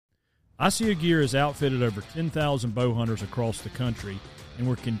Osseo Gear has outfitted over 10,000 bow hunters across the country, and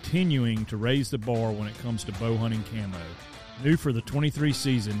we're continuing to raise the bar when it comes to bow hunting camo. New for the 23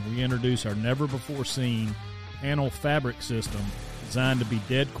 season, we introduce our never-before-seen panel fabric system designed to be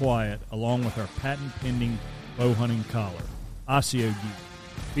dead quiet, along with our patent-pending bow hunting collar. Osseo Gear.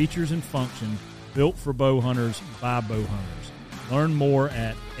 Features and function built for bow hunters by bow hunters. Learn more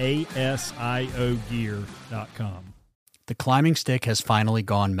at asiogear.com. The climbing stick has finally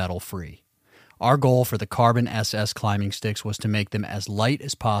gone metal-free. Our goal for the Carbon SS climbing sticks was to make them as light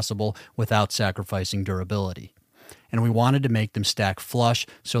as possible without sacrificing durability. And we wanted to make them stack flush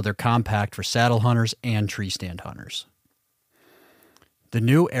so they're compact for saddle hunters and tree stand hunters. The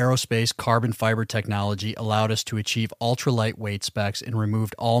new aerospace carbon fiber technology allowed us to achieve ultralight weight specs and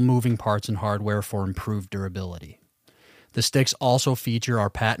removed all moving parts and hardware for improved durability. The sticks also feature our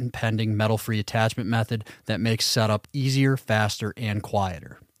patent-pending metal-free attachment method that makes setup easier, faster, and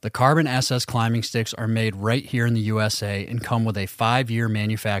quieter. The Carbon SS climbing sticks are made right here in the USA and come with a 5-year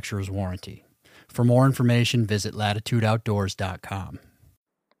manufacturer's warranty. For more information, visit latitudeoutdoors.com.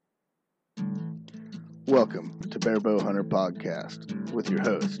 Welcome to Bear Bow Hunter Podcast with your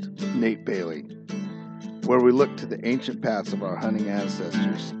host, Nate Bailey, where we look to the ancient paths of our hunting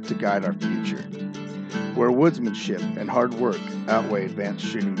ancestors to guide our future, where woodsmanship and hard work outweigh advanced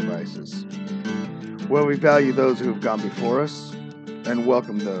shooting devices, where we value those who have gone before us and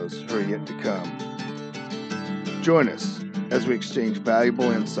welcome those who are yet to come. Join us as we exchange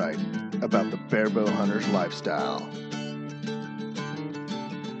valuable insight about the Bear Bow Hunter's lifestyle.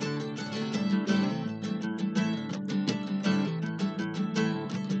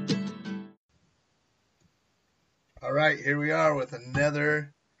 All right, here we are with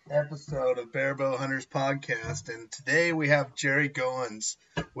another episode of Bear Bow Hunters Podcast, and today we have Jerry Gowins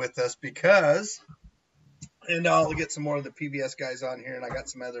with us because, and I'll get some more of the PBS guys on here, and I got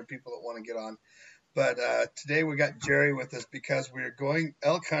some other people that want to get on, but today we got Jerry with us because we're going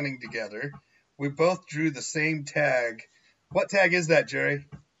elk hunting together. We both drew the same tag. What tag is that, Jerry?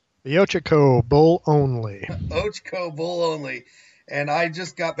 The Ochako Bull Only. Ochako Bull Only. And I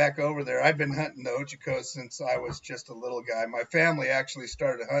just got back over there. I've been hunting the Ochakos since I was just a little guy. My family actually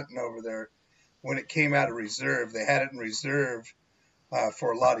started hunting over there when it came out of reserve. They had it in reserve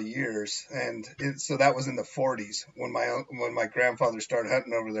for a lot of years, and so that was in the 40s when my grandfather started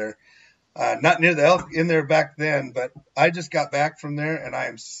hunting over there. Not near the elk in there back then, but I just got back from there, and I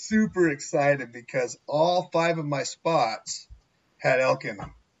am super excited because all 5 of my spots had elk in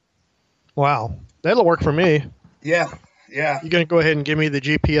them. Wow, that'll work for me. Yeah. You gonna go ahead and give me the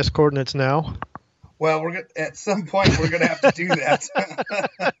GPS coordinates now? Well, at some point we're gonna have to do that.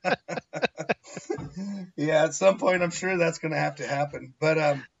 Yeah, at some point I'm sure that's gonna have to happen.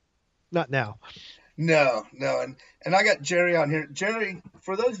 But not now. No, and I got Jerry on here. Jerry,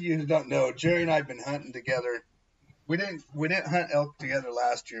 for those of you who don't know, Jerry and I have been hunting together. We didn't hunt elk together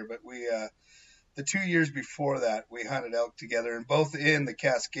last year, but we the 2 years before that we hunted elk together, and both in the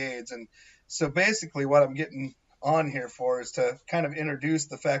Cascades. And so basically, what I'm getting on here for is to kind of introduce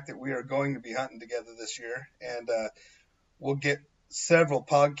the fact that we are going to be hunting together this year, and we'll get several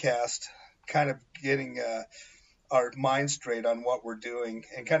podcasts kind of getting our mind straight on what we're doing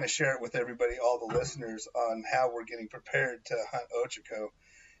and kind of share it with everybody, all the listeners, on how we're getting prepared to hunt Ochako.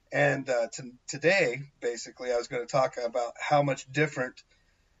 And today, basically, I was going to talk about how much different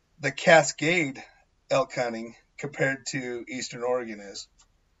the Cascade elk hunting compared to Eastern Oregon is.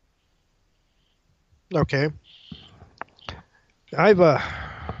 Okay. I've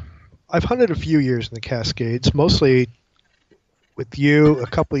hunted a few years in the Cascades, mostly with you, a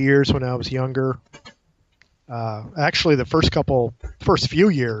couple of years when I was younger. Actually, the first few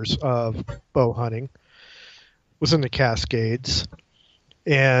years of bow hunting was in the Cascades,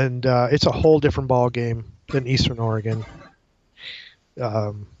 and it's a whole different ball game than Eastern Oregon.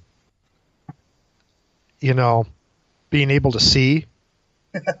 Being able to see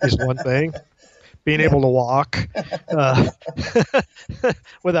is one thing. Being able to walk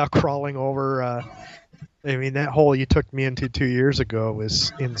without crawling over. That hole you took me into 2 years ago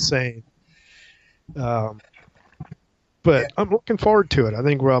was insane. But I'm looking forward to it. I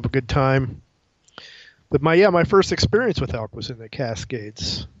think we'll have a good time. But my first experience with elk was in the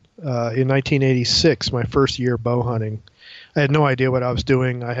Cascades in 1986, my first year bow hunting. I had no idea what I was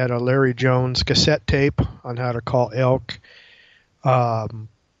doing. I had a Larry Jones cassette tape on how to call elk.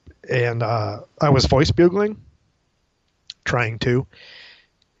 And I was voice bugling, trying to.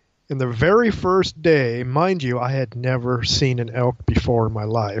 And the very first day, mind you, I had never seen an elk before in my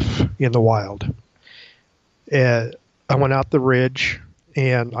life in the wild. I went out the ridge,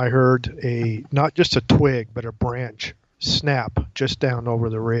 and I heard not just a twig, but a branch snap just down over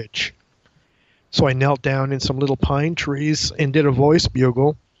the ridge So I knelt down in some little pine trees and did a voice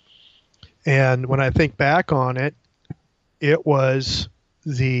bugle. And when I think back on it, it was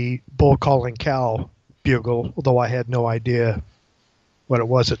the bull calling cow bugle, although I had no idea what it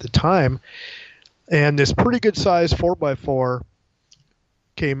was at the time. And this pretty good sized 4x4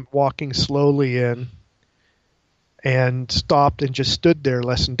 came walking slowly in and stopped and just stood there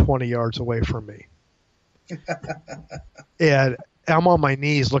less than 20 yards away from me. And I'm on my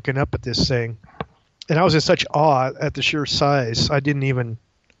knees looking up at this thing. And I was in such awe at the sheer size. I didn't even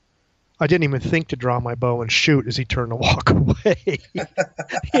think to draw my bow and shoot as he turned to walk away.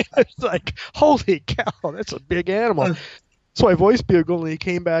 It's like, holy cow, that's a big animal. So I voice bugled, and he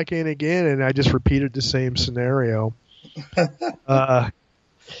came back in again, and I just repeated the same scenario. So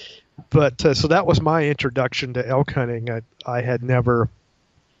that was my introduction to elk hunting. I didn't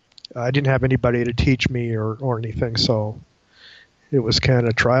have anybody to teach me or anything, so it was kind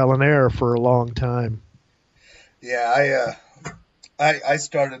of trial and error for a long time. Yeah, I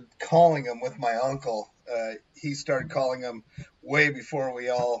started calling them with my uncle. He started calling them way before we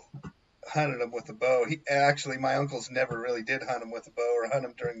all hunted them with a bow. My uncles never really did hunt them with a bow or hunt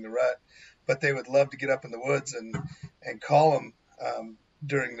them during the rut, but they would love to get up in the woods and call them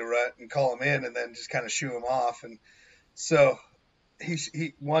during the rut and call them in and then just kind of shoo them off. And so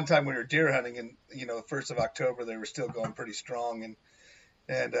he one time we were deer hunting, and the 1st of October they were still going pretty strong,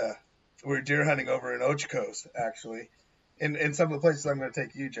 and we were deer hunting over in Ochocos, actually, in some of the places I'm going to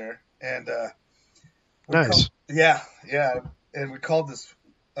take you, Jer. And nice. Yeah, and we called this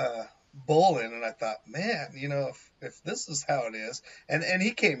bull in, and I thought, man, if this is how it is, and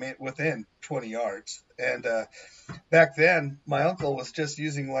he came in within 20 yards, and back then my uncle was just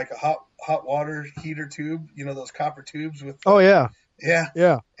using like a hot water heater tube, those copper tubes with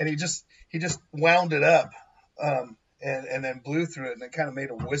yeah, and he just wound it up and then blew through it, and it kind of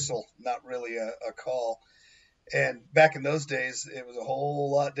made a whistle, not really a call. And back in those days it was a whole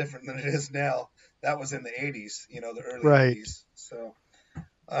lot different than it is now. That was in the 80s, the early 80s. So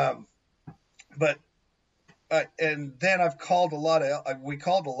and then we called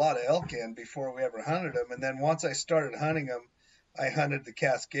a lot of elk in before we ever hunted them. And then once I started hunting them, I hunted the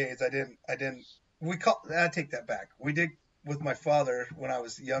Cascades. I take that back. We did with my father when I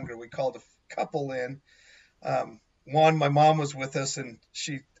was younger. We called a couple in. One, my mom was with us, and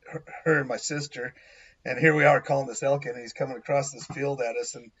her and my sister, and here we are calling this elk in, and he's coming across this field at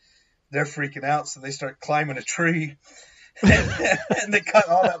us, and they're freaking out. So they start climbing a tree. And they cut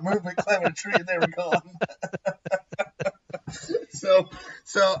all that movement, climbing a tree, and they were gone. So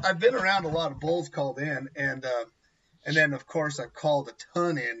I've been around a lot of bulls called in, and then of course I've called a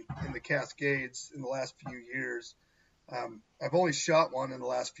ton in the Cascades in the last few years. I've only shot one in the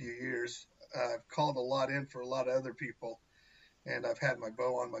last few years. I've called a lot in for a lot of other people, and I've had my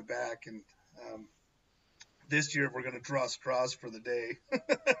bow on my back. And this year we're going to draw straws for the day.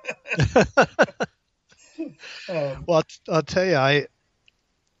 Well, I'll tell you,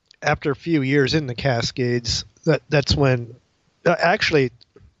 after a few years in the Cascades, that's when actually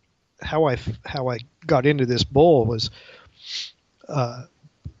how I got into this bull was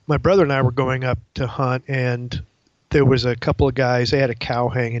my brother and I were going up to hunt, and there was a couple of guys. They had a cow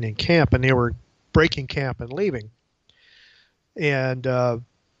hanging in camp, and they were breaking camp and leaving. And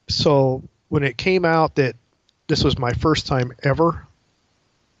so when it came out that this was my first time ever,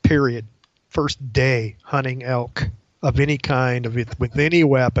 period, first day hunting elk of any kind, with any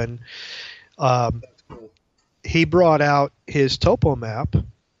weapon, he brought out his topo map,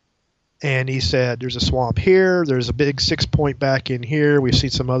 and he said, there's a swamp here, there's a big 6-point back in here, we see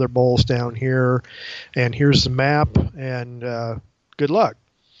some other bulls down here, and here's the map, and good luck.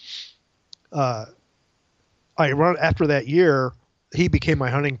 After that year, he became my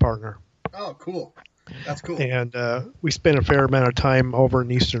hunting partner. Oh, cool. That's cool. And we spent a fair amount of time over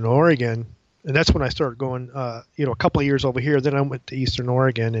in Eastern Oregon. And that's when I started going, a couple of years over here. Then I went to Eastern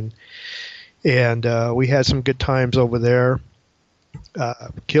Oregon, and we had some good times over there.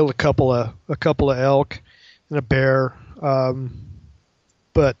 Killed a couple of elk and a bear.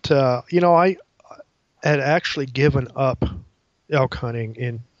 But I had actually given up elk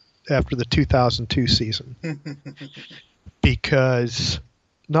hunting after the 2002 season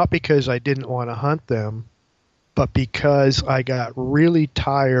not because I didn't want to hunt them, but because I got really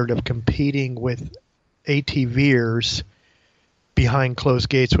tired of competing with ATVers behind closed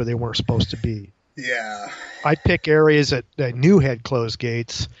gates where they weren't supposed to be. Yeah. I'd pick areas that I knew had closed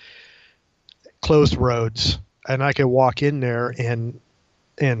gates, closed roads, and I could walk in there and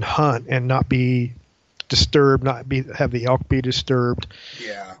hunt and not be disturbed, have the elk be disturbed.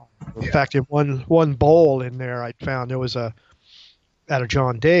 Yeah. In fact, in one bowl in there, I found there was out of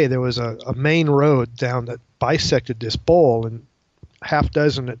John Day, there was a main road down that bisected this bowl, and half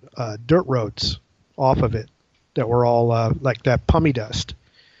dozen dirt roads off of it that were all like that pumice dust.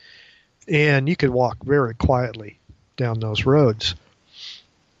 And you could walk very quietly down those roads.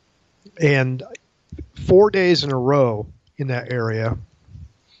 And 4 days in a row in that area,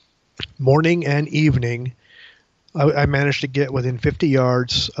 morning and evening, I managed to get within 50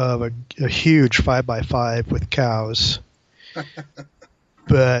 yards of a huge 5x5 with cows,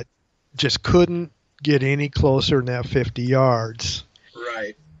 but just couldn't get any closer than that 50 yards.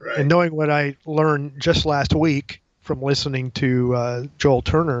 Right. And knowing what I learned just last week from listening to Joel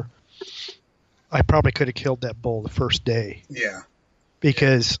Turner, I probably could have killed that bull the first day. Yeah.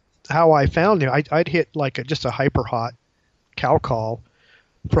 Because how I found him, I'd hit like just a hyper hot cow call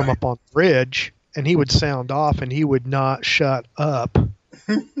from up on the ridge, and he would sound off, and he would not shut up.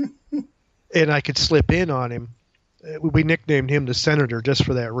 And I could slip in on him. We nicknamed him the Senator just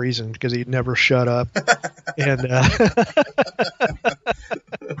for that reason, because he'd never shut up. And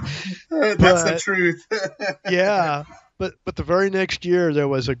that's the truth. Yeah, but the very next year there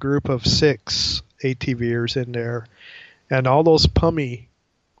was a group of 6 ATVers in there, and all those pumice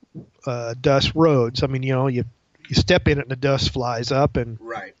dust roads. I mean, you step in it and the dust flies up, and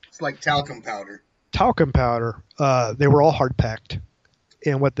right. It's like talcum powder. Talcum powder. They were all hard packed,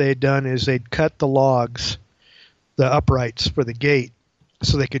 and what they'd done is they'd cut the logs, the uprights for the gate,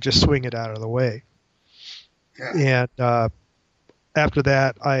 so they could just swing it out of the way. Yeah. And after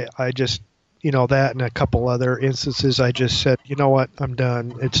that, I just, that and a couple other instances, I just said, you know what, I'm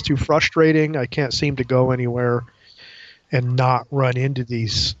done. It's too frustrating. I can't seem to go anywhere and not run into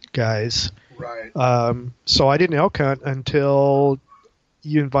these guys. Right. So I didn't elk hunt until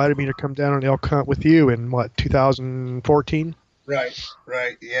you invited me to come down and elk hunt with you in 2014? Right.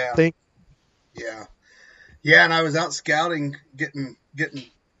 Yeah. I think. Yeah. Yeah, and I was out scouting, getting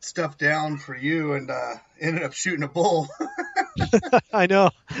stuff down for you, and ended up shooting a bull. I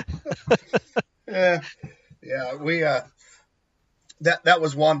know. Yeah. We that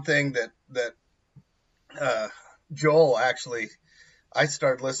was one thing that Joel actually, I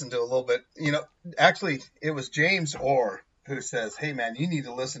started listening to a little bit. Actually, it was James Orr who says, "Hey man, you need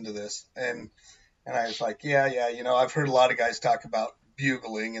to listen to this," and I was like, yeah, I've heard a lot of guys talk about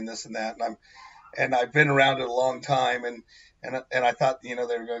bugling and this and that, and I've been around it a long time, and I thought, they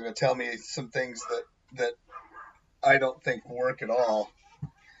were going to tell me some things that I don't think work at all,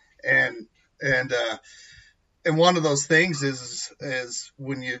 and one of those things is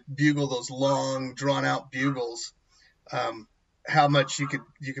when you bugle those long, drawn out bugles, how much you could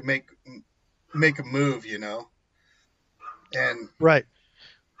make a move, and right.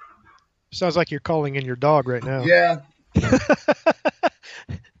 Sounds like you're calling in your dog right now. Yeah.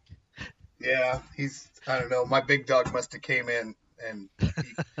 Yeah, I don't know. My big dog must have came in, and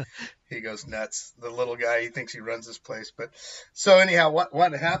he goes nuts. The little guy, he thinks he runs this place. But so anyhow,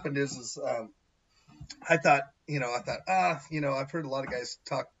 what happened is I thought, I've heard a lot of guys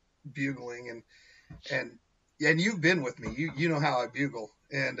talk bugling, and you've been with me. You know how I bugle.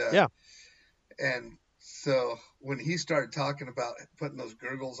 And yeah. And so when he started talking about putting those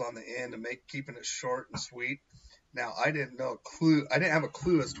gurgles on the end and keeping it short and sweet, now I didn't have a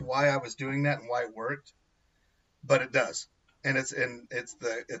clue as to why I was doing that and why it worked, but it does. And it's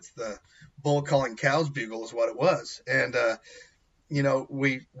the bull calling cows bugle is what it was. And I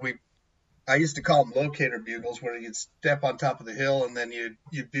used to call them locator bugles, where you'd step on top of the hill and then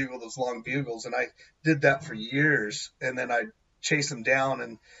you'd bugle those long bugles, and I did that for years, and then I'd chase them down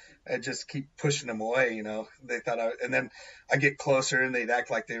and I just keep pushing them away. They thought and then I get closer and they'd act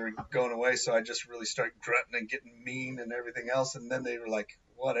like they were going away. So I just really start grunting and getting mean and everything else. And then they were like,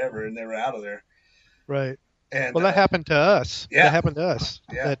 whatever. And they were out of there. Right. And that happened to us. Yeah. That happened to us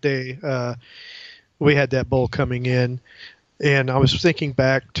that day. We had that bull coming in, and I was thinking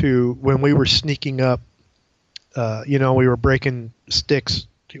back to when we were sneaking up, we were breaking sticks.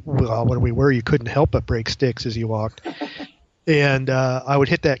 Well, when we were, you couldn't help but break sticks as you walked. And I would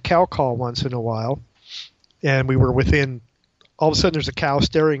hit that cow call once in a while, and we were within, all of a sudden there's a cow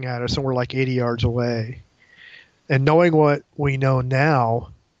staring at us, and we're like 80 yards away. And knowing what we know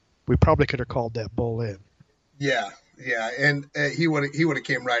now, we probably could have called that bull in. Yeah, and he would have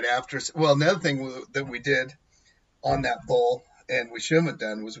came right after us. Well, another thing that we did on that bull, and we shouldn't have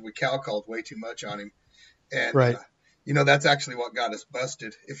done, was we cow called way too much on him. And, right. That's actually what got us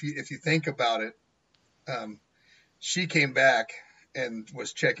busted. If you think about it, she came back and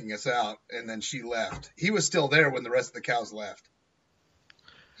was checking us out, and then she left. He was still there when the rest of the cows left.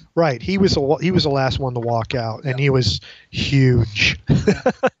 Right. He was the last one to walk out, and he was huge.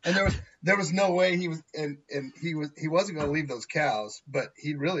 Yeah. And there was no way he was, and he wasn't going to leave those cows, but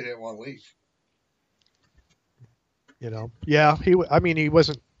he really didn't want to leave. Yeah, he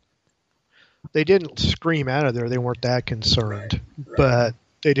wasn't. They didn't scream out of there. They weren't that concerned, right. But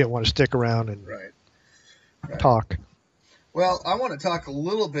they didn't want to stick around and talk. Well, I want to talk a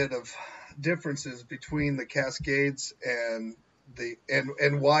little bit of differences between the Cascades and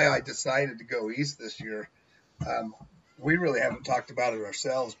why I decided to go east this year. We really haven't talked about it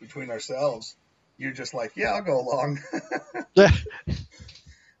between ourselves. You're just like, yeah, I'll go along. But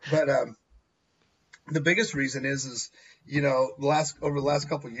the biggest reason is over the last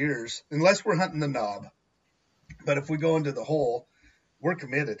couple of years, unless we're hunting the knob, but if we go into the hole, we're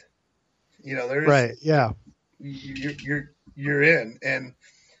committed. There's right, yeah. You're in. And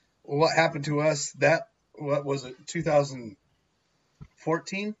what happened to us? What was it?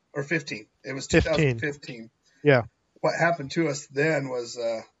 2014 or 15? It was 2015. Yeah. What happened to us then was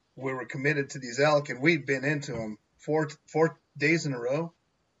we were committed to these elk, and we'd been into them 4 days in a row.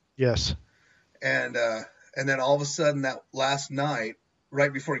 Yes. And then all of a sudden, that last night,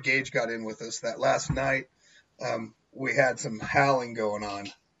 right before Gage got in with us, that last night, we had some howling going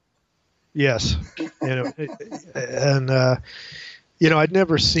on. Yes. I'd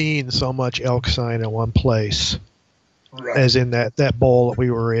never seen so much elk sign in one place as in that bowl that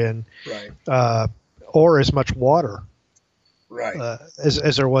we were in, or as much water,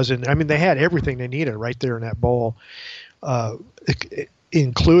 as there was in. I mean, they had everything they needed right there in that bowl,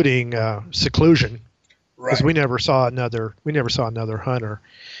 including seclusion, because we never saw another hunter,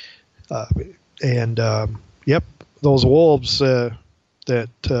 yep, those wolves that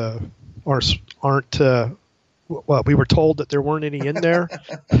aren't. Well, we were told that there weren't any in there.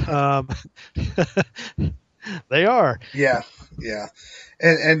 They are. Yeah.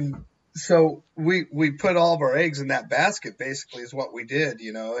 And so we put all of our eggs in that basket, basically, is what we did,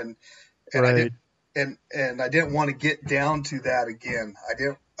 and right. I didn't want to get down to that again. I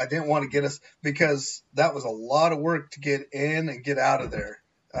didn't want to get us, because that was a lot of work to get in and get out of there.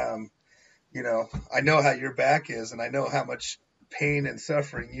 I know how your back is, and I know how much pain and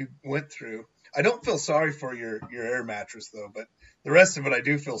suffering you went through. I don't feel sorry for your air mattress, though, but the rest of it I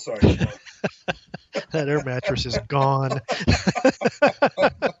do feel sorry for. That air mattress is gone.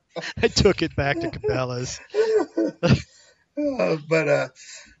 I took it back to Cabela's.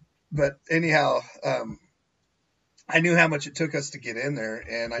 But anyhow, I knew how much it took us to get in there,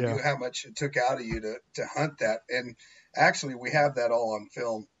 and I knew how much it took out of you to hunt that. And actually, we have that all on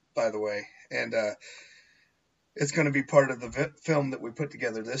film, by the way. And it's going to be part of the film that we put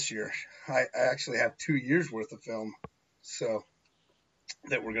together this year. I actually have 2 years worth of film, so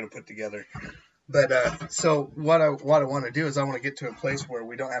that we're going to put together. But so what I want to do is I want to get to a place where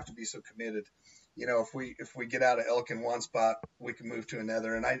we don't have to be so committed. If we get out of elk in one spot, we can move to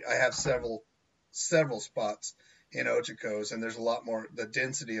another. And I have several spots in Ochocos, and there's a lot more. The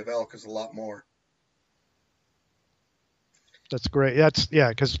density of elk is a lot more. That's great.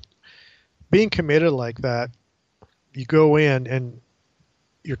 Because being committed like that, you go in and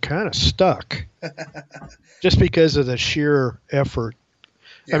you're kind of stuck just because of the sheer effort.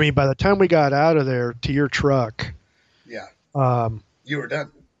 Yeah. I mean, by the time we got out of there to your truck, you were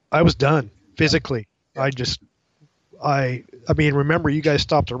done. I was done physically. Yeah. I mean, remember you guys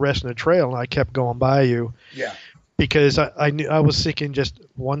stopped to rest in the trail, and I kept going by you. Yeah. Because I knew I was thinking just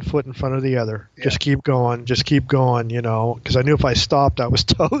one foot in front of the other. Yeah. Just keep going, because I knew if I stopped, I was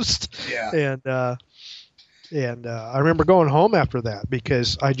toast. Yeah. And I remember going home after that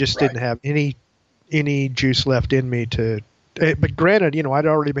because I just didn't have any juice left in me to. But granted, I'd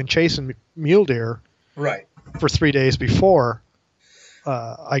already been chasing mule deer for 3 days before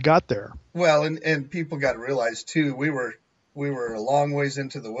I got there. Well, and people got to realize too, we were a long ways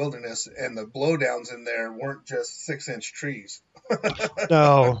into the wilderness, and the blowdowns in there weren't just 6-inch trees.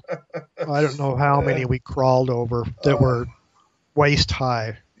 No, I don't know how many we crawled over that were waist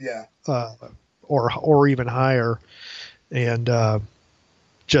high. Yeah. Or even higher, and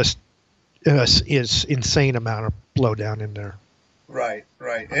just is insane amount of blowdown in there. Right,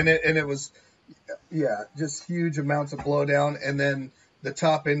 and it was, just huge amounts of blowdown, and then the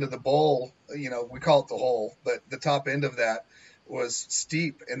top end of the bowl, we call it the hole, but the top end of that was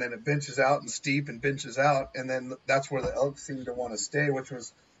steep, and then it benches out and steep and benches out, and then that's where the elk seemed to want to stay, which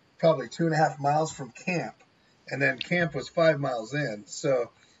was probably 2.5 miles from camp, and then camp was 5 miles in,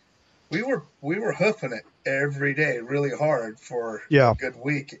 so. We were hoofing it every day really hard for a good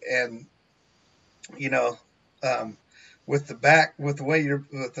week. And, with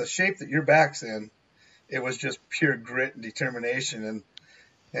the shape that your back's in, it was just pure grit and determination.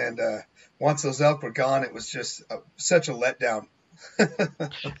 And once those elk were gone, it was just such a letdown.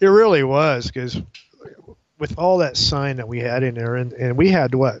 It really was, because with all that sign that we had in there, and we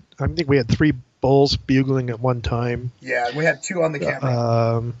had what? I think we had 3 bulls bugling at one time. Yeah, we had 2 on the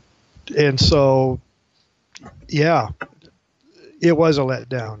camera. And so, yeah, it was a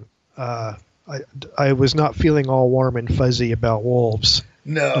letdown. I was not feeling all warm and fuzzy about wolves.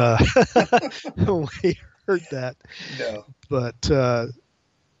 No. When we heard that. No. But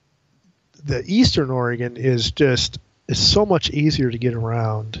the Eastern Oregon is so much easier to get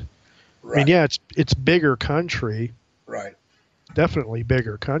around. Right. I mean, yeah, it's bigger country. Right. Definitely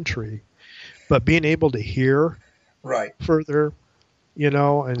bigger country. But being able to hear further,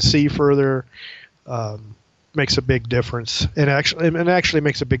 and see further, makes a big difference. And actually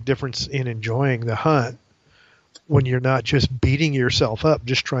makes a big difference in enjoying the hunt when you're not just beating yourself up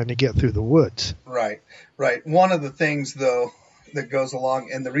just trying to get through the woods. Right. One of the things, though, that goes along,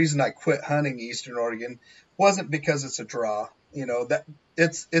 and the reason I quit hunting Eastern Oregon wasn't because it's a draw. That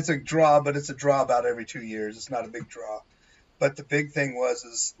it's a draw, but it's a draw about every 2 years. It's not a big draw. But the big thing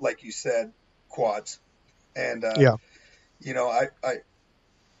is like you said, quads. And I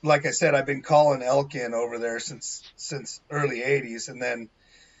like I said, I've been calling elk in over there since early 80s, and then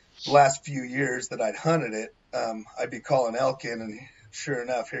the last few years that I'd hunted it, I'd be calling elk in, and sure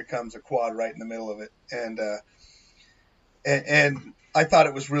enough, here comes a quad right in the middle of it. And I thought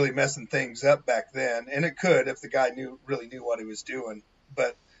it was really messing things up back then, and it could if the guy really knew what he was doing.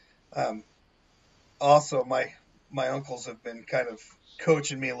 But also my uncles have been kind of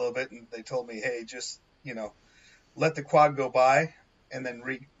coaching me a little bit, and they told me, hey, just let the quad go by and then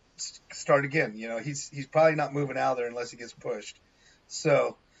start again. He's probably not moving out of there unless he gets pushed.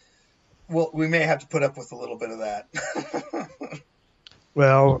 So we may have to put up with a little bit of that.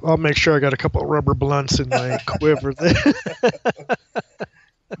 Well, I'll make sure I got a couple of rubber blunts in my quiver there.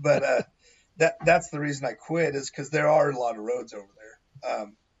 But that's the reason I quit, is because there are a lot of roads over there.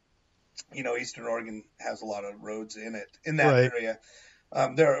 Eastern Oregon has a lot of roads in that area.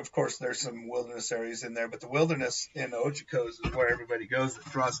 There's some wilderness areas in there, but the wilderness in Ochicos is where everybody goes that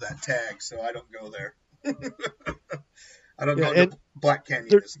draws that tag, so I don't go there. I don't go to Black Canyon.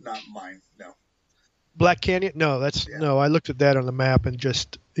 It's not mine, no. Black Canyon? No, no. I looked at that on the map and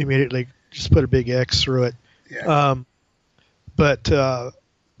just immediately just put a big X through it. Yeah. But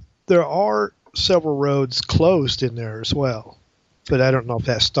there are several roads closed in there as well. But I don't know if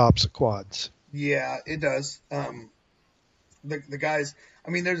that stops the quads. Yeah, it does. The guys,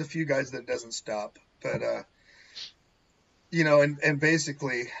 there's a few guys that it doesn't stop, but and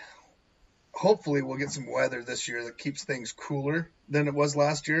basically, hopefully we'll get some weather this year that keeps things cooler than it was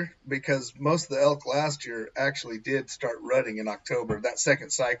last year, because most of the elk last year actually did start rutting in October, that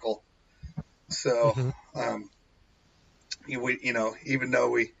second cycle. So, even though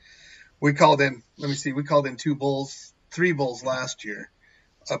we called in, we called in 3 bulls last year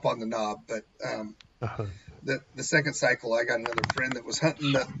up on the knob, but the second cycle, I got another friend that was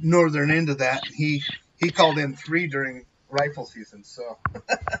hunting the northern end of that. He called in 3 during rifle season. So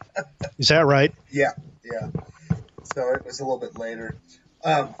is that right? Yeah. So it was a little bit later.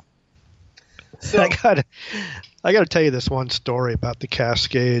 So I gotta tell you this one story about the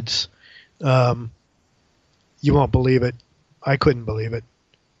Cascades. You won't believe it. I couldn't believe it.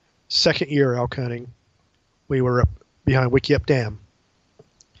 Second year elk hunting, we were up behind Wickiup Dam,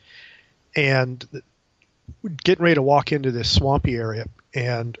 and getting ready to walk into this swampy area,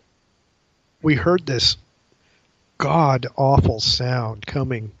 and we heard this god-awful sound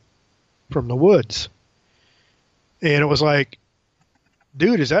coming from the woods. And it was like,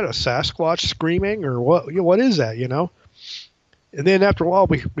 dude, is that a Sasquatch screaming, or what is that, And then after a while,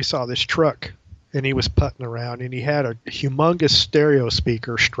 we saw this truck, and he was putting around, and he had a humongous stereo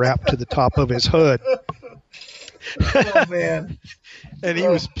speaker strapped to the top of his hood. Oh, man. And he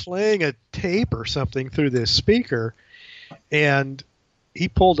was playing a tape or something through this speaker, and he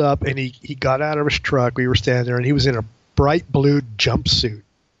pulled up, and he got out of his truck. We were standing there, and he was in a bright blue jumpsuit.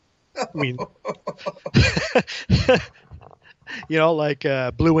 I mean, like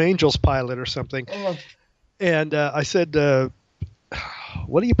a Blue Angels pilot or something. And I said,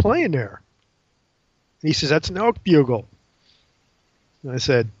 what are you playing there? And he says, that's an elk bugle. And I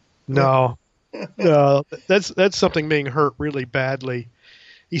said, no, that's something being hurt really badly.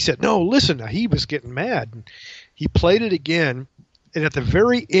 He said, no, listen. Now, he was getting mad. And he played it again, and at the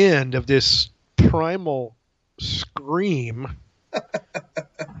very end of this primal scream,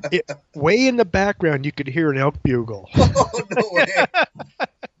 way in the background, you could hear an elk bugle. Oh, no way.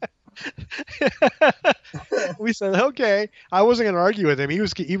 We said, okay. I wasn't going to argue with him. He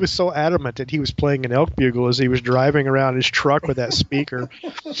was so adamant that he was playing an elk bugle as he was driving around his truck with that speaker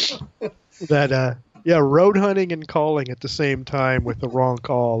that Yeah, road hunting and calling at the same time with the wrong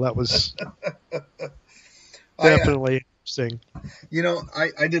call. That was I, definitely interesting.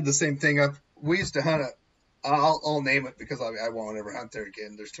 I did the same thing. We used to hunt I'll name it because I won't ever hunt there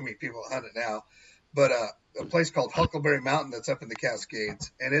again. There's too many people that hunt it now. But a place called Huckleberry Mountain that's up in the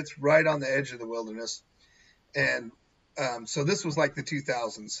Cascades, and it's right on the edge of the wilderness. And so this was like the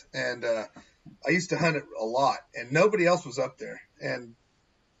 2000s, and I used to hunt it a lot, and nobody else was up there. And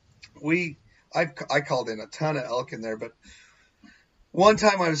I called in a ton of elk in there, but one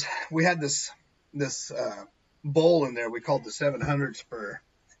time we had this bowl in there we called the 700 spur,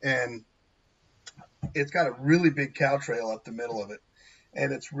 and it's got a really big cow trail up the middle of it,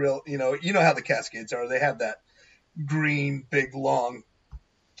 and it's real. You know how the Cascades are. They have that green, big, long.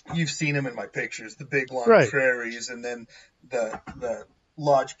 You've seen them in my pictures. The big, long Right. prairies, and then the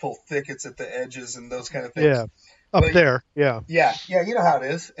lodgepole thickets at the edges, and those kind of things. Yeah, up But there. Yeah. yeah, you know how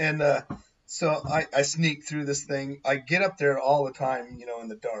it is. And so I sneak through this thing. I get up there all the time, in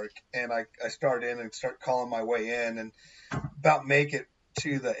the dark, and I start in and start calling my way in, and about make it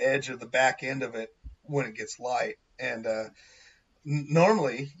to the edge of the back end of it when it gets light. And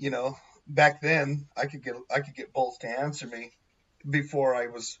normally, back then I could get bulls to answer me before I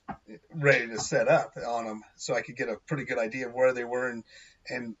was ready to set up on them, so I could get a pretty good idea of where they were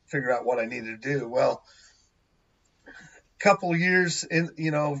and figure out what I needed to do. Well, couple years in,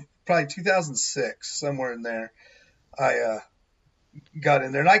 probably 2006, somewhere in there, I got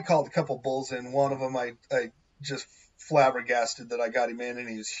in there and I called a couple bulls in. One of them, I just flabbergasted that I got him in, and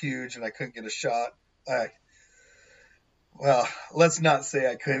he was huge and I couldn't get a shot. Well, let's not say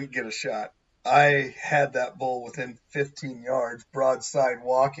I couldn't get a shot. I had that bull within 15 yards, broadside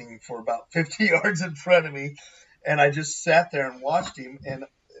walking for about 50 yards in front of me. And I just sat there and watched him. And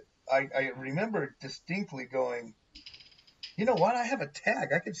I remember distinctly going, you know what? I have a tag.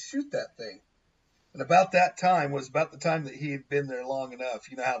 I could shoot that thing. And about that time was about the time that he had been there long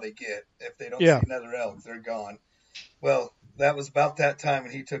enough. You know how they get. If they don't see another elk, they're gone. Well, that was about that time,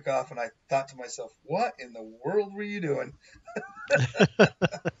 and he took off, and I thought to myself, what in the world were you doing?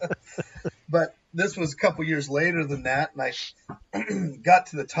 But this was a couple years later than that, and I got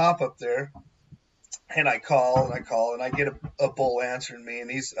to the top up there, and I call, and I get a bull answering me, and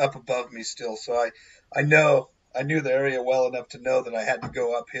he's up above me still. So I knew the area well enough to know that I had to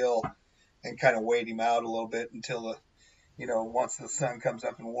go uphill and kind of wait him out a little bit until once the sun comes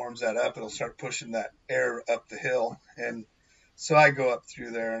up and warms that up, it'll start pushing that air up the hill. And so I go up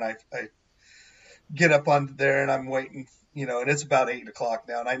through there, and I get up on there, and I'm waiting, and it's about 8 o'clock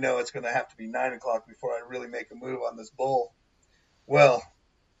now, and I know it's going to have to be 9 o'clock before I really make a move on this bull. Well,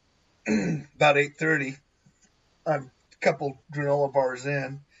 about 8:30, I'm a couple granola bars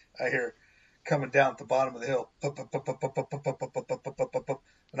in, I hear coming down at the bottom of the hill, and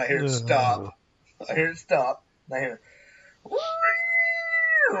I hear it stop. I hear it stop, and I hear,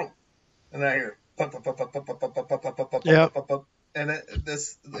 and I hear, and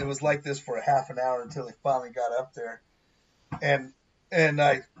it was like this for a half an hour until he finally got up there, and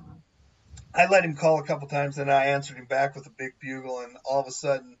I let him call a couple times, and I answered him back with a big bugle, and all of a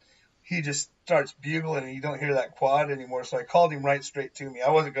sudden he just starts bugling, and you don't hear that quad anymore. So I called him right straight to me.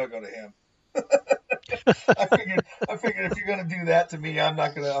 I wasn't gonna go to him. I figured if you're gonna do that to me, I'm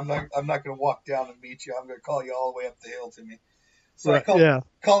not gonna walk down and meet you. I'm gonna call you all the way up the hill to me. So I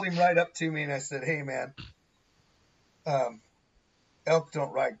called him right up to me, and I said, "Hey, man, elk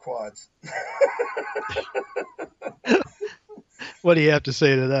don't ride quads." What do you have to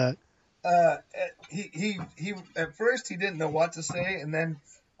say to that? He at first he didn't know what to say, and then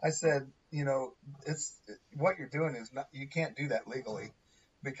I said, it's what you're doing is not, you can't do that legally,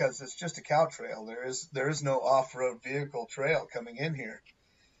 because it's just a cow trail. There is no off-road vehicle trail coming in here,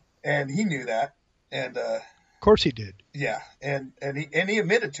 and he knew that, and of course he did. Yeah, and he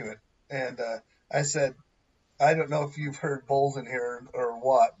admitted to it, and I said, I don't know if you've heard bulls in here or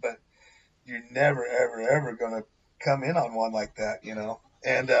what, but you're never ever gonna come in on one like that,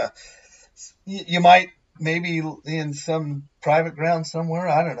 and you might maybe in some private ground somewhere,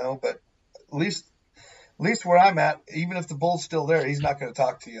 I don't know, but at least where I'm at, even if the bull's still there, he's not going to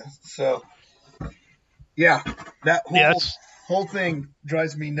talk to you. So yeah, that whole thing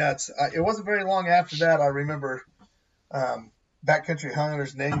drives me nuts. It wasn't very long after that I remember backcountry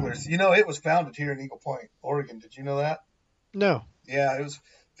hunters and anglers. It was founded here in Eagle Point, Oregon. Did you know that? No. Yeah, it was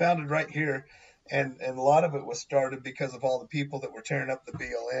founded right here. And a lot of it was started because of all the people that were tearing up the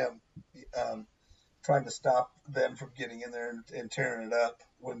BLM, trying to stop them from getting in there and tearing it up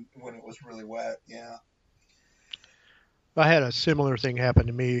when it was really wet. Yeah. I had a similar thing happen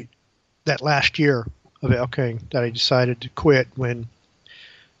to me that last year of elk hunting that I decided to quit when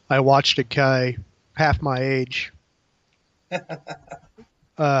I watched a guy half my age,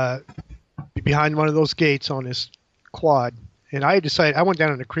 behind one of those gates on his quad. And I decided, I went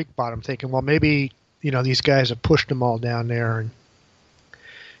down in the creek bottom thinking, well, maybe, these guys have pushed them all down there. And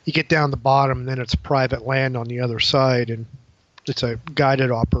you get down the bottom, and then it's private land on the other side, and it's a guided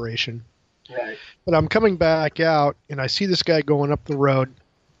operation. Right. But I'm coming back out, and I see this guy going up the road,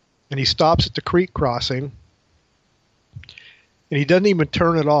 and he stops at the creek crossing, and he doesn't even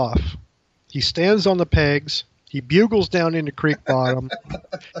turn it off. He stands on the pegs. He bugles down into creek bottom.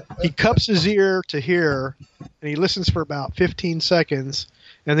 He cups his ear to hear, and he listens for about 15 seconds,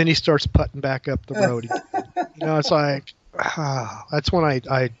 and then he starts putting back up the road. It's like, that's when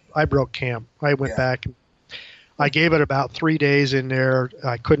I broke camp. I went back. And I gave it about 3 days in there.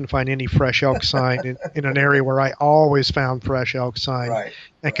 I couldn't find any fresh elk sign in an area where I always found fresh elk sign. Right.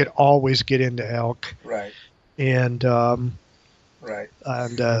 And could always get into elk. Right. And right.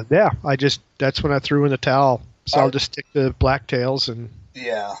 And that's when I threw in the towel. So I'll just stick to blacktails and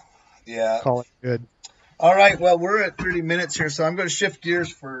call it good. All right. Well, we're at 30 minutes here, so I'm going to shift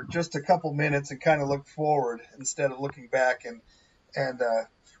gears for just a couple minutes and kind of look forward instead of looking back. And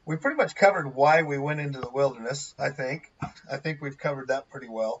we pretty much covered why we went into the wilderness. I think we've covered that pretty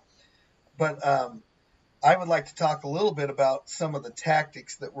well. But I would like to talk a little bit about some of the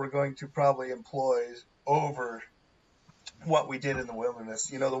tactics that we're going to probably employ over what we did in the wilderness.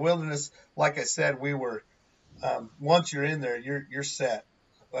 The wilderness, like I said, we were. Once you're in there, you're set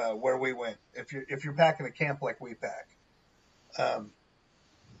where we went. If you're packing a camp like we pack,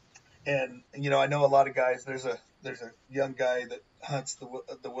 and I know a lot of guys. There's a young guy that hunts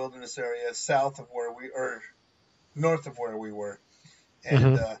the wilderness area south of north of where we were,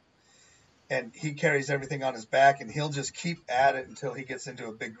 and and he carries everything on his back, and he'll just keep at it until he gets into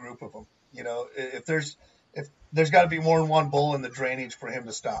a big group of them. If there's got to be more than one bull in the drainage for him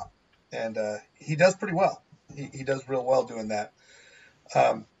to stop, and he does pretty well. He does real well doing that.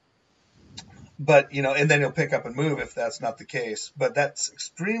 But, and then he'll pick up and move if that's not the case. But that's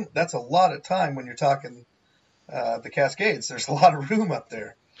extreme. That's a lot of time when you're talking the Cascades. There's a lot of room up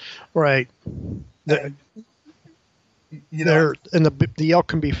there. Right. And the elk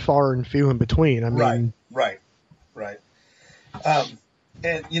can be far and few in between. I mean, right. And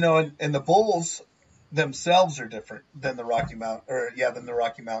the bulls themselves are different than the Rocky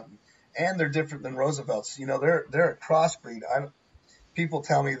Mountain. And they're different than Roosevelt's. They're a crossbreed. People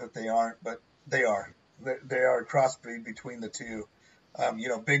tell me that they aren't, but they are. They are a crossbreed between the two.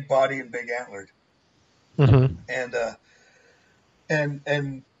 Big body and big antlered, and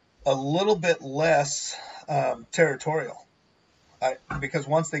a little bit less territorial. Because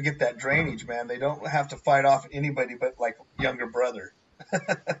once they get that drainage, man, they don't have to fight off anybody but like younger brother.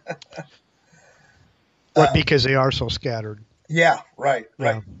 Because they are so scattered. Yeah, right.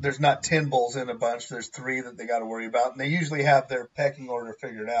 There's not 10 bulls in a bunch. There's 3 that they got to worry about, and they usually have their pecking order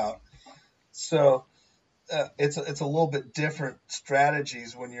figured out. So it's a little bit different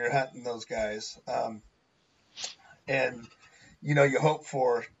strategies when you're hunting those guys. And you hope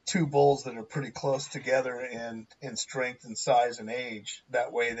for 2 bulls that are pretty close together in strength and size and age.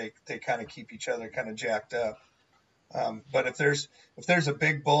 That way they kind of keep each other kind of jacked up. But if there's a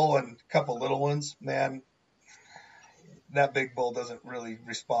big bull and a couple little ones, man, that big bull doesn't really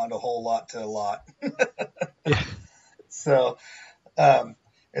respond a whole lot to a lot. Yeah. So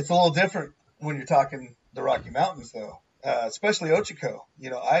it's a little different when you're talking the Rocky Mountains, though, especially Ochico.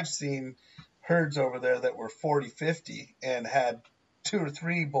 I've seen herds over there that were 40, 50 and had 2 or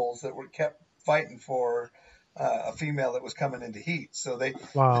 3 bulls that were kept fighting for a female that was coming into heat. So they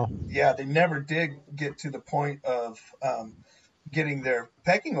never did get to the point of getting their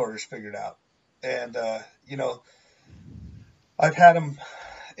pecking orders figured out. And, I've had them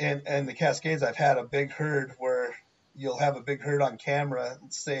in the Cascades. I've had a big herd where you'll have a big herd on camera,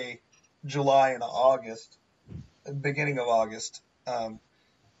 let's say July and August, beginning of August.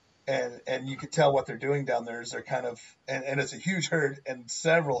 And you could tell what they're doing down there is they're kind of, and it's a huge herd and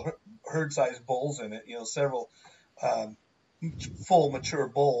several herd-sized bulls in it, several full mature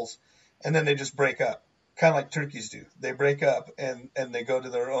bulls. And then they just break up, kind of like turkeys do. They break up and they go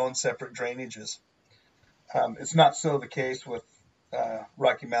to their own separate drainages. It's not so the case with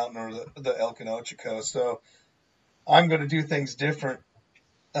Rocky Mountain or the elk in Ochico. So I'm going to do things different.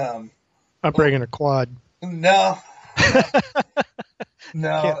 I'm bringing a quad. No.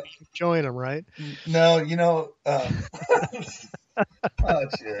 Can't join them, right? No, oh,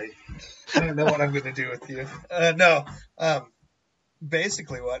 Jerry. I don't know what I'm going to do with you.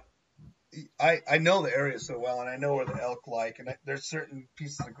 Basically what I know the area so well, and I know where the elk like, and there's certain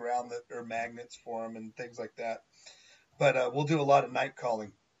pieces of ground that are magnets for them and things like that. But we'll do a lot of night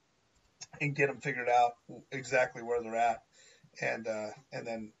calling. and get them figured out exactly where they're at, and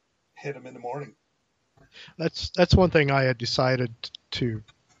then hit them in the morning. That's one thing I had decided to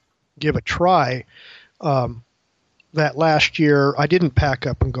give a try. Um, that last year, I didn't pack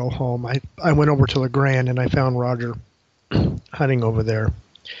up and go home. I went over to La Grande and I found Roger hunting over there.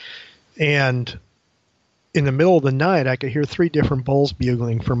 And in the middle of the night, I could hear 3 different bulls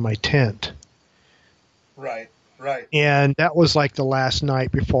bugling from my tent. Right. And that was like the last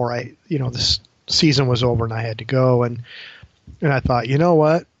night before this season was over and I had to go. And I thought, you know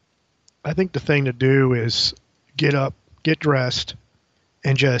what? I think the thing to do is get up, get dressed,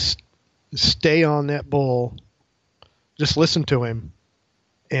 and just stay on that bull. Just listen to him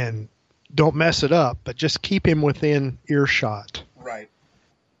and don't mess it up, but just keep him within earshot. Right.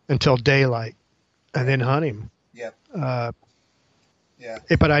 Until daylight, and then hunt him. Yep. Yeah.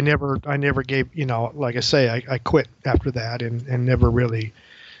 But I never gave, like I say, I quit after that and never really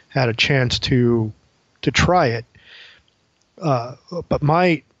had a chance to try it. But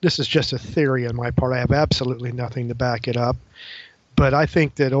this is just a theory on my part. I have absolutely nothing to back it up. But I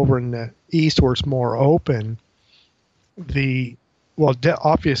think that over in the east where it's more open,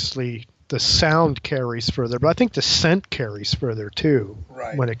 obviously the sound carries further, but I think the scent carries further too.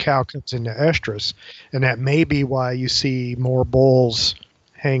 Right. When a cow comes into estrus, and that may be why you see more bulls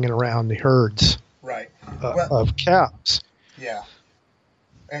hanging around the herds. Right. Of cows. Yeah.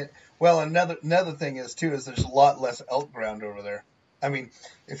 And another thing is there's a lot less elk ground over there. I mean,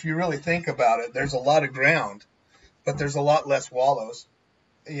 if you really think about it, there's a lot of ground, but there's a lot less wallows.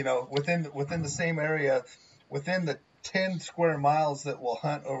 Within the same area, within the 10 square miles that we'll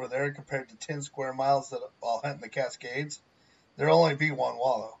hunt over there compared to 10 square miles that I'll hunt in the Cascades, there'll only be one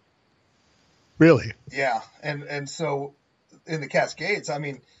wallow. Really? Yeah. And so in the Cascades, I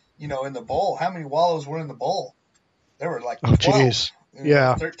mean, in the bowl, how many wallows were in the bowl? There were like 12. Oh, geez.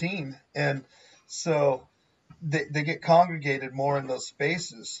 Yeah. 13. And so they get congregated more in those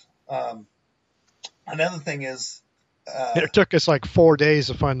spaces. Another thing is... it took us like 4 days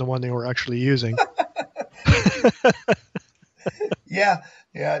to find the one they were actually using. Yeah,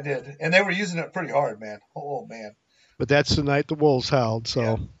 I did. And they were using it pretty hard, man. Oh, man. But that's the night the wolves howled,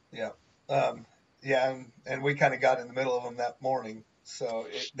 so. Yeah. And we kind of got in the middle of them that morning. So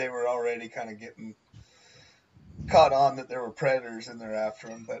they were already kind of getting caught on that there were predators in there after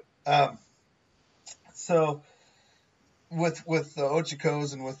them. But so with the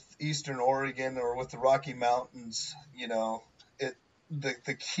Ochocos and with Eastern Oregon or with the Rocky Mountains,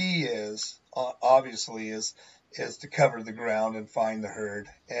 the key is obviously is to cover the ground and find the herd.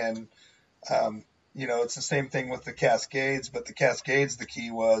 And it's the same thing with the Cascades, but the Cascades, the key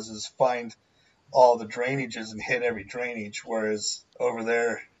is find all the drainages and hit every drainage. Whereas over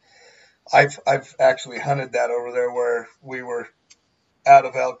there, I've actually hunted that over there where we were out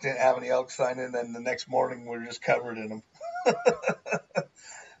of elk, didn't have any elk sign, and then the next morning we were just covered in them.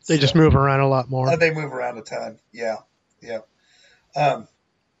 They just move around a lot more. They move around a ton. Yeah. And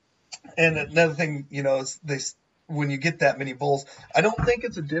another thing, is when you get that many bulls, I don't think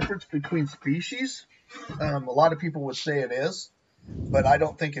it's a difference between species. A lot of people would say it is, but I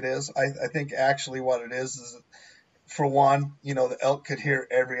don't think it is. I think actually what it is for one, the elk could hear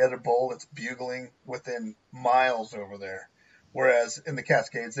every other bull that's bugling within miles over there. Whereas in the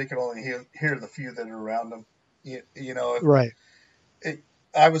Cascades, they could only hear the few that are around them. Right.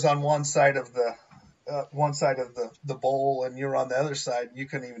 I was on one side of the bowl, and you're on the other side, and you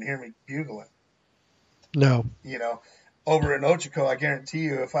couldn't even hear me bugling. No. Over in Ochoco, I guarantee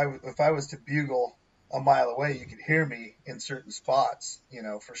you, if I was to bugle a mile away, you could hear me in certain spots,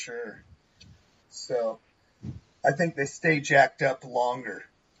 for sure. So I think they stay jacked up longer.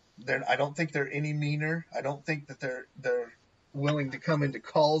 I don't think they're any meaner. I don't think that they're willing to come into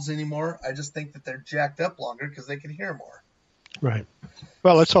calls anymore. I just think that they're jacked up longer because they can hear more. Right.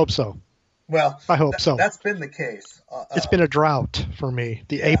 Well, let's hope so. Well, I hope so. That's been the case. It's been a drought for me.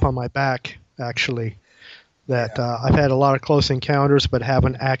 The ape on my back, actually. I've had a lot of close encounters, but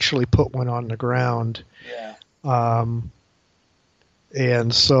haven't actually put one on the ground. Yeah.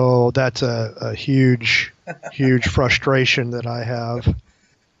 And so that's a huge, huge frustration that I have.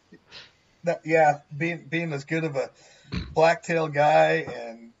 Being as good of a blacktail guy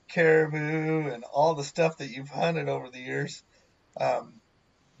and caribou and all the stuff that you've hunted over the years,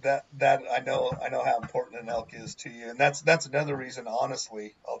 that I know how important an elk is to you, and that's another reason.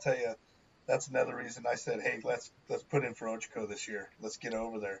 Honestly, I'll tell you, that's another reason I said, hey, let's put in for Ochoco this year. Let's get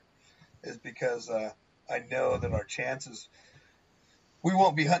over there, is because I know that our chances. We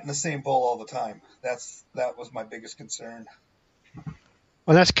won't be hunting the same bull all the time. That was my biggest concern.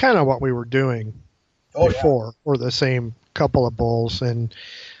 Well, that's kind of what we were doing before, or the same couple of bulls. And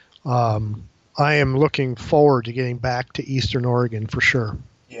I am looking forward to getting back to Eastern Oregon for sure.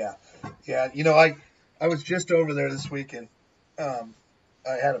 Yeah, yeah. I was just over there this weekend. I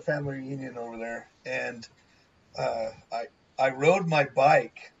had a family reunion over there, and I rode my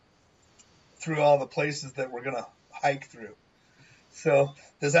bike through all the places that we're gonna hike through. So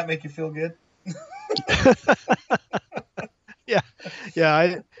does that make you feel good? Yeah, yeah.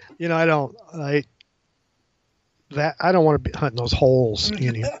 I don't, I don't want to be hunting those holes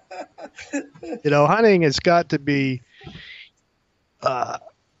anymore. Hunting has got to be, uh,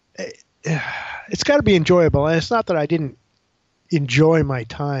 it's got to be enjoyable. And it's not that I didn't enjoy my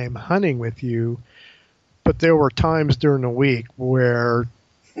time hunting with you, but there were times during the week where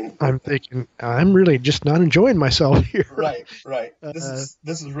I'm thinking I'm really just not enjoying myself here. Right. This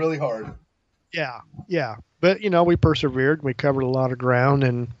is really hard. Yeah. But we persevered. We covered a lot of ground,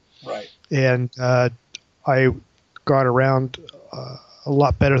 and right. And I got around a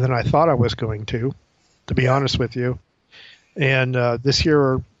lot better than I thought I was going to be honest with you. And this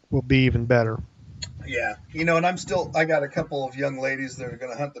year will be even better. Yeah, and I got a couple of young ladies that are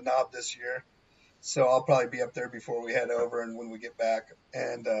going to hunt the knob this year. So I'll probably be up there before we head over and when we get back.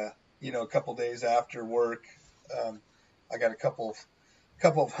 And, a couple days after work, I got a couple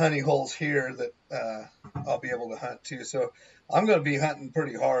of honey holes here that I'll be able to hunt too. So I'm going to be hunting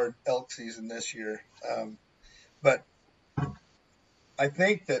pretty hard elk season this year. But I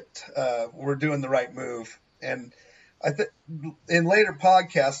think that we're doing the right move. And in later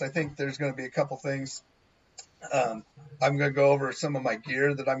podcasts, I think there's going to be a couple things. I'm going to go over some of my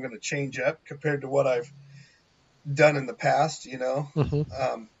gear that I'm going to change up compared to what I've done in the past.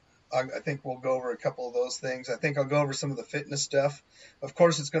 Mm-hmm. I think we'll go over a couple of those things. I think I'll go over some of the fitness stuff. Of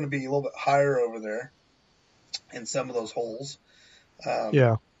course, it's going to be a little bit higher over there in some of those holes.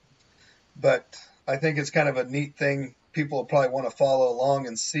 Yeah. But I think it's kind of a neat thing. People will probably want to follow along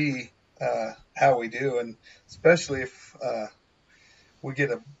and see how we do, and especially if we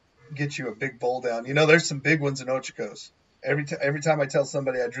get you a big bull down. There's some big ones in Ochocos. Every time I tell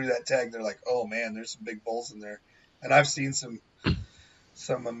somebody I drew that tag, they're like, "Oh man, there's some big bulls in there," and I've seen some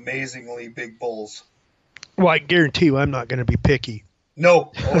amazingly big bulls. Well, I guarantee you, I'm not going to be picky.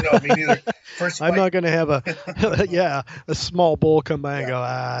 No, me neither. I'm not going to have a small bull come by and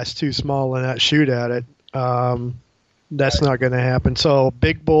go, it's too small and not shoot at it. That's not going to happen. So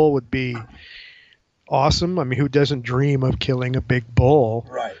big bull would be awesome. I mean, who doesn't dream of killing a big bull?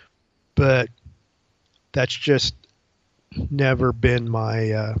 Right. But that's just never been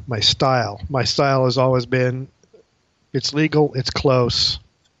my my style. My style has always been, it's legal, it's close.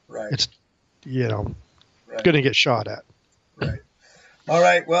 Right. It's, going to get shot at. Right. All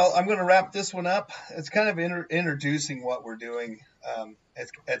right. Well, I'm going to wrap this one up. It's kind of introducing what we're doing.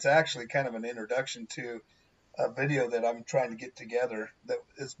 It's actually kind of an introduction to a video that I'm trying to get together that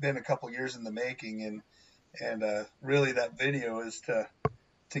it's been a couple years in the making, and really that video is to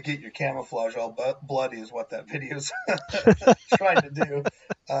get your camouflage all bloody is what that video is trying to do.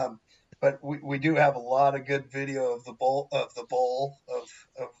 But we do have a lot of good video of the bowl of the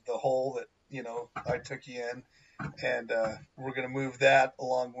hole that I took you in, and we're going to move that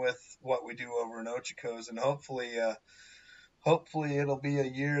along with what we do over in Ochocos, and hopefully it'll be a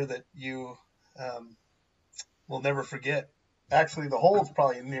year that you will never forget. Actually, the hole is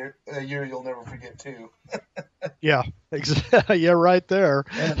probably a year you'll never forget too. Yeah, exactly. Yeah, right there.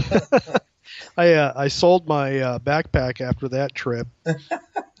 I sold my backpack after that trip.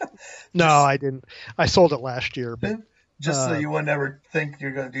 No, I didn't. I sold it last year, but just so you would never think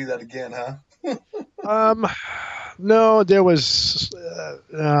you're going to do that again, huh? No, there was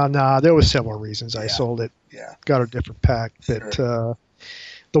there was several reasons I sold it. Yeah, got a different pack, but sure.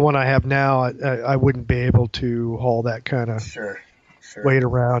 The one I have now, I wouldn't be able to haul that kind of weight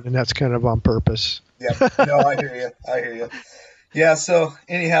around, and that's kind of on purpose. Yeah, no, I hear you. Yeah. So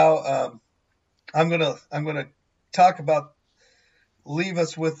anyhow, I'm gonna talk about, leave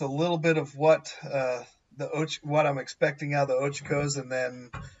us with a little bit of what what I'm expecting out of the Ochocos, and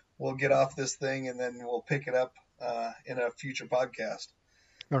then we'll get off this thing, and then we'll pick it up in a future podcast.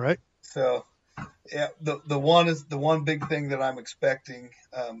 All right. So, yeah, the one big thing that I'm expecting,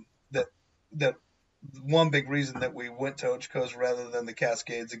 that one big reason that we went to Ochocos rather than the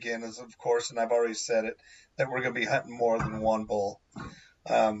Cascades again is, of course, and I've already said it, that we're going to be hunting more than one bull.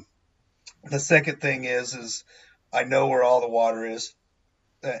 The second thing is I know where all the water is.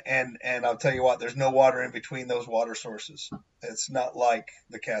 And I'll tell you what, there's no water in between those water sources. It's not like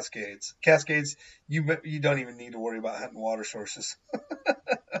the Cascades. Cascades, you don't even need to worry about hunting water sources.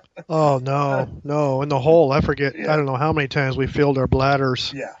 Oh, no. In the hole, I forget, I don't know how many times we filled our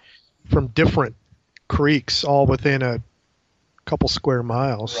bladders from different creeks all within a couple square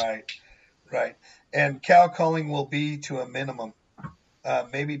miles. Right. And cow calling will be to a minimum,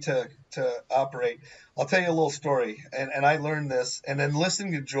 maybe to operate. I'll tell you a little story, and I learned this, and then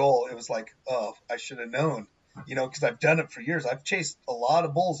listening to Joel, it was like, oh, I should have known, because I've done it for years. I've chased a lot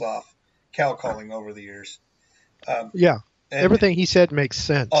of bulls off cow calling over the years. Yeah, And, everything he said makes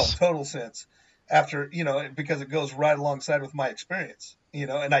sense. Oh, total sense. After, because it goes right alongside with my experience,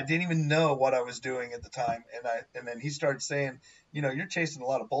 and I didn't even know what I was doing at the time. And then he started saying, you're chasing a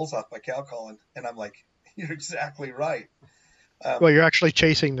lot of bulls off by cow calling. And I'm like, you're exactly right. Well, you're actually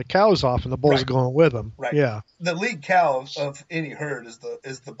chasing the cows off, and the bull's going with them. Right. Yeah. The lead cow of any herd is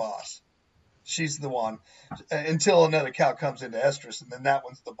the boss. She's the one until another cow comes into estrus, and then that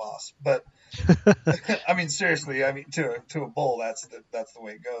one's the boss. But I mean, seriously, to a bull, that's the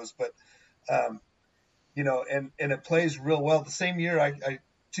way it goes. But and it plays real well. The same year, I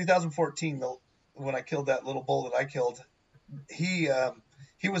 2014, when I killed that little bull that I killed, he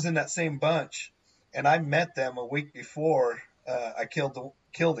was in that same bunch, and I met them a week before I killed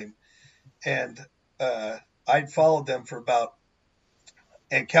him, and I'd followed them for about,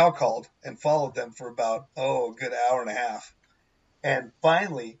 and cow called and followed them for about a good hour and a half, and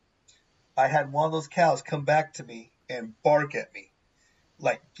finally, I had one of those cows come back to me and bark at me,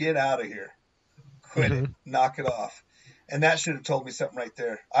 like, get out of here. Quit it, knock it off. And that should have told me something right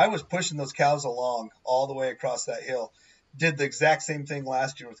there. I was pushing those cows along all the way across that hill. Did the exact same thing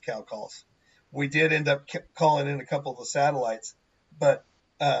last year with cow calls. We did end up calling in a couple of the satellites, but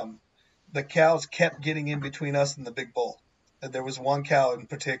the cows kept getting in between us and the big bull. There was one cow in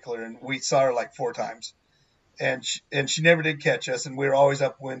particular, and we saw her like 4 times. And she never did catch us, and we were always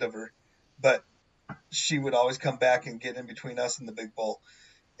upwind of her. But she would always come back and get in between us and the big bull.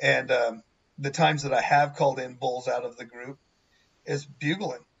 And the times that I have called in bulls out of the group is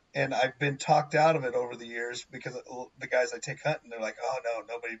bugling. And I've been talked out of it over the years because the guys I take hunting, they're like, oh, no,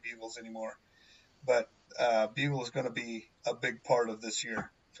 nobody bugles anymore. But bugle is going to be a big part of this year.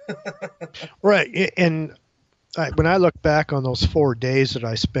 Right. And when I look back on those 4 days that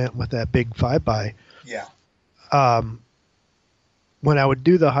I spent with that big 5x, yeah, when I would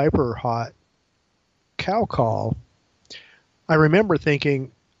do the hyper hot cow call, I remember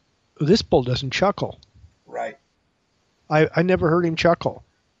thinking, this bull doesn't chuckle. Right. I never heard him chuckle.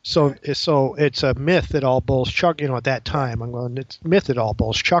 So it's a myth that all bulls chuckle. At that time, I'm going, it's a myth that all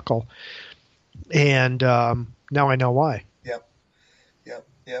bulls chuckle. And now I know why. Yep.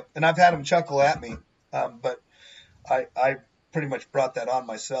 And I've had them chuckle at me, but I pretty much brought that on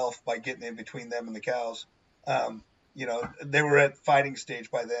myself by getting in between them and the cows. They were at fighting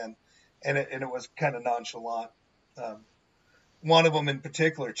stage by then, and it was kind of nonchalant. One of them in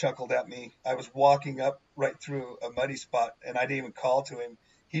particular chuckled at me. I was walking up right through a muddy spot, and I didn't even call to him.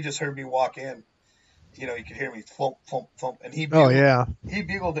 He just heard me walk in. You could hear me thump, thump, thump, and he bugled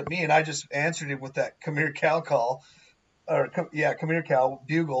at me, and I just answered him with that come here cow call, come here cow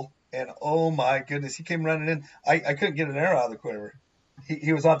bugle, and oh my goodness, he came running in. I couldn't get an arrow out of the quiver.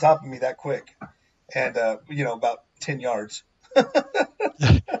 He was on top of me that quick, and about 10 yards.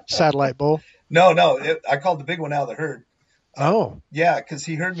 Satellite bull? No, I called the big one out of the herd. Yeah, because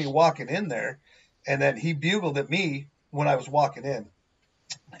he heard me walking in there, and then he bugled at me when I was walking in,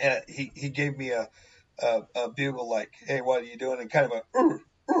 and he gave me a bugle like, "Hey, what are you doing?" and kind of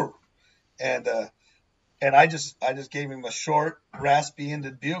a and I just gave him a short, raspy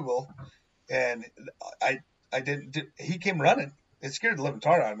ended bugle, and I didn't. He came running. It scared the living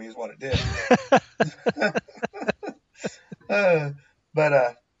tar out of me, is what it did.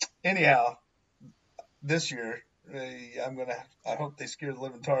 But anyhow, this year. I hope they scare the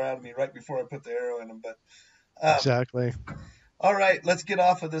living tar out of me right before I put the arrow in them. But exactly. All right, let's get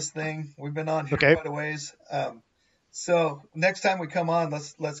off of this thing. We've been on here quite a ways. So next time we come on,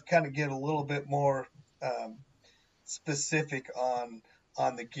 let's kind of get a little bit more specific on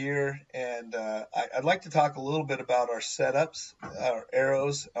the gear, and I'd like to talk a little bit about our setups, our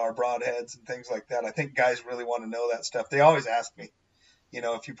arrows, our broadheads, and things like that. I think guys really want to know that stuff. They always ask me,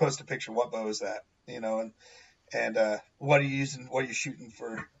 if you post a picture, what bow is that? And what are you using? What are you shooting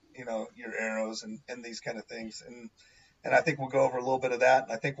for? Your arrows and these kind of things. And I think we'll go over a little bit of that.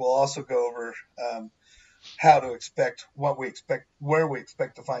 And I think we'll also go over how to expect, what we expect, where we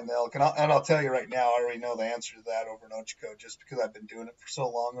expect to find the elk. And I'll tell you right now, I already know the answer to that over in Ochoco, just because I've been doing it for so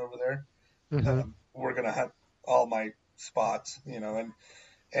long over there. Mm-hmm. We're gonna hunt all my spots,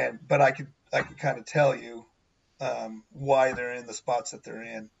 but I could kind of tell you why they're in the spots that they're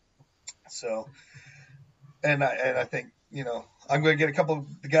in. So. And I think, I'm going to get a couple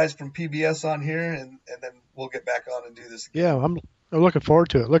of the guys from PBS on here, and then we'll get back on and do this again. Yeah, I'm looking forward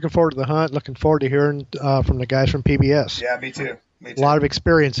to it. Looking forward to the hunt. Looking forward to hearing from the guys from PBS. Yeah, me too. Me too. A lot of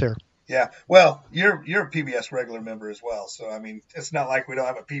experience here. Yeah. Well, you're a PBS regular member as well, so I mean, it's not like we don't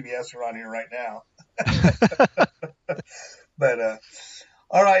have a PBS around here right now. But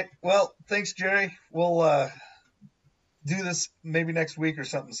all right. Well, thanks, Jerry. We'll do this maybe next week or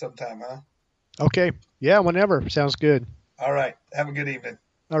something sometime, huh? Okay. Yeah, whenever. Sounds good. All right. Have a good evening.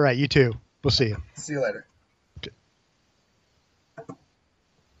 All right, you too. We'll see you. See you later. Okay.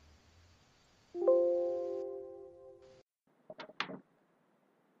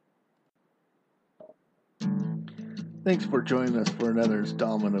 Thanks for joining us for another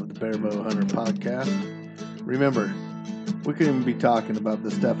installment of the Barebow Hunter podcast. Remember, we couldn't even be talking about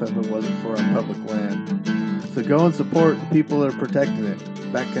this stuff if it wasn't for our public land. So go and support the people that are protecting it.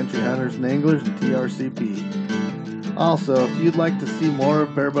 Backcountry Hunters and Anglers and TRCP. Also, if you'd like to see more of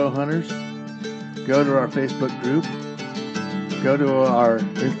Barebow Hunters, go to our Facebook group. Go to our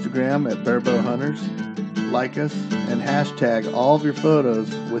Instagram at Barebow Hunters. Like us and hashtag all of your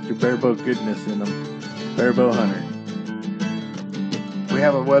photos with your barebow goodness in them. Barebow Hunter. We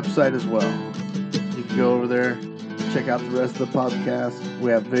have a website as well. You can go over there, check out the rest of the podcast.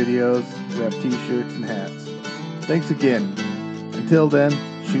 We have videos, we have t-shirts and hats. Thanks again. Until then,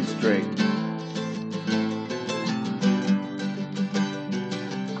 shoot straight.